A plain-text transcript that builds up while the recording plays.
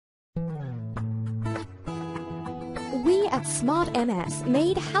We at SmartMS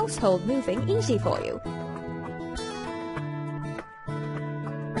made household moving easy for you.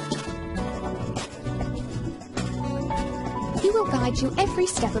 We will guide you every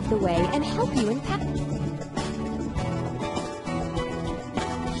step of the way and help you in packing.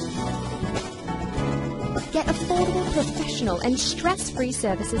 Get affordable, professional and stress-free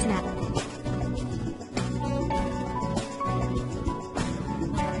services now.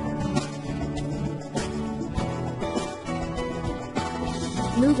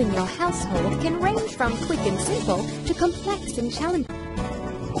 Moving your household can range from quick and simple to complex and challenging.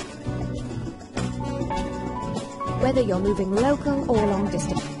 Whether you're moving local or long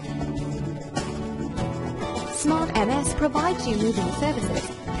distance, SmartMS provides you moving services,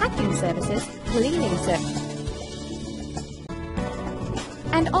 packing services, cleaning services,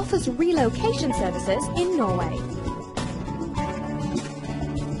 and offers relocation services in Norway.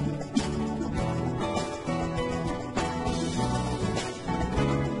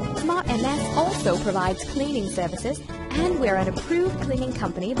 SmartMS also provides cleaning services, and we're an approved cleaning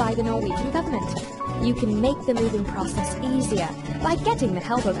company by the Norwegian government. You can make the moving process easier by getting the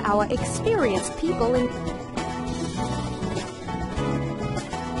help of our experienced people in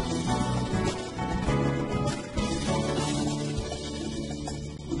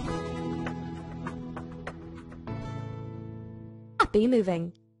happy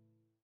moving.